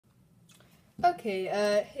Okay,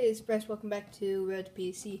 hey, it's Bryce. Welcome back to Red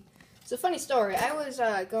PC. So, funny story. I was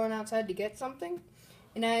going outside to get something,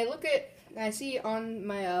 and I see on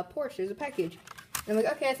my porch there's a package. And I'm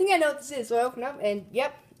like, okay, I think I know what this is. So I open up, and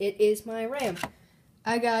yep, it is my RAM.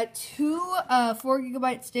 I got two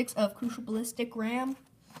 4GB sticks of Crucial Ballistic RAM,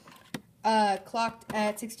 clocked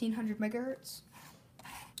at 1600 megahertz.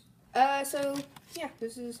 So yeah,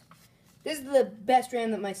 this is the best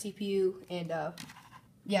RAM that my CPU and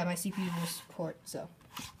my CPU will support, so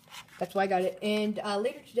that's why I got it. And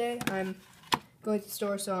later today, I'm going to the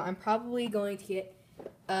store, so I'm probably going to get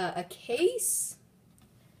a case,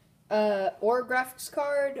 or a graphics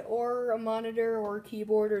card, or a monitor, or a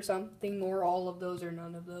keyboard, or something, or all of those, or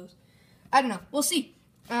none of those. I don't know. We'll see.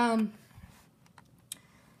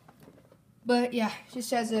 But yeah,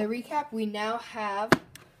 just as a recap, we now have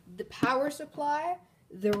the power supply,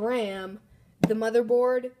 the RAM, the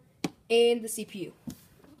motherboard, and the CPU.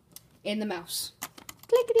 And the mouse.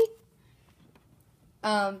 Clickety.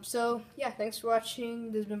 So yeah, thanks for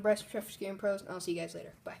watching. This has been Bryce from Treffer's Game Pros, and I'll see you guys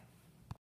later. Bye.